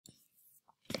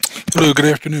Hello, good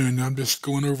afternoon. I'm just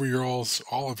going over all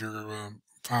of your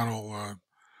final uh,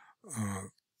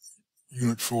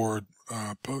 Unit 4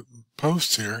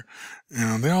 posts here,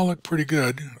 and they all look pretty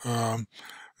good. And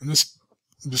just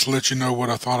to let you know what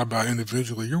I thought about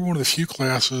individually. You're one of the few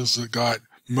classes that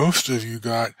most of you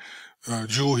got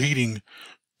Joule heating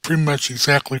pretty much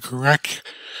exactly correct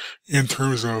in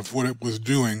terms of what it was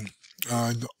doing.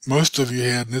 Most of you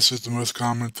had, and this is the most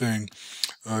common thing,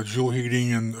 Joule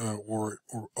heating or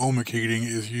ohmic heating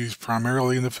is used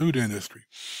primarily in the food industry.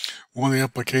 One of the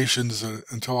applications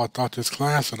until I taught this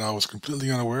class that I was completely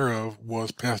unaware of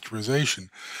was pasteurization,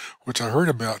 which I heard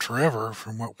about forever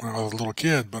when I was a little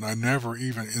kid, but I never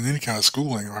even, in any kind of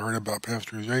schooling, I heard about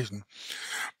pasteurization.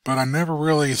 But I never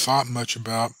really thought much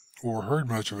about or heard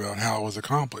much about how it was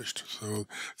accomplished. So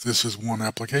this is one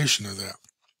application of that.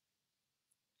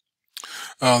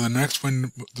 The next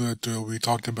one that we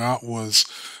talked about was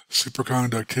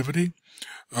superconductivity.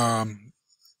 Um,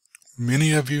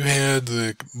 Many of you had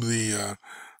the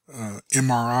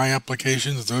MRI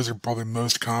applications. Those are probably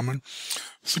most common.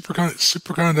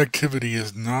 Superconductivity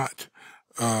is not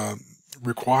uh,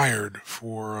 required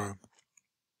for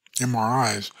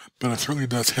MRIs, but it certainly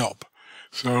does help.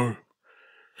 So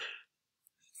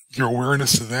your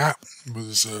awareness of that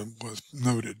was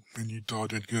noted, and you all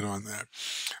did good on that.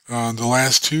 The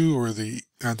last two are the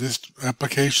just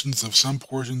applications of some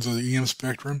portions of the EM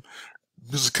spectrum.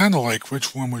 This is kind of like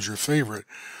which one was your favorite,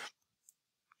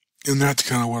 and that's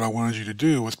kind of what I wanted you to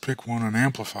do, was pick one and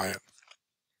amplify it.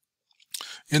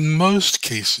 In most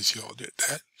cases, y'all did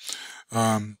that.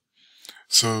 Um,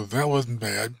 so that wasn't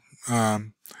bad.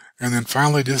 And then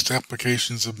finally, just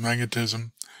applications of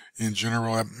magnetism in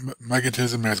general.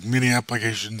 Magnetism has many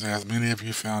applications, as many of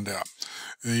you found out.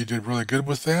 You did really good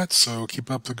with that, so keep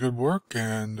up the good work,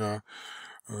 and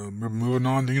we're moving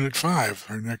on to Unit 5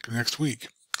 next week.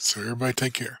 So everybody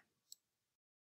take care.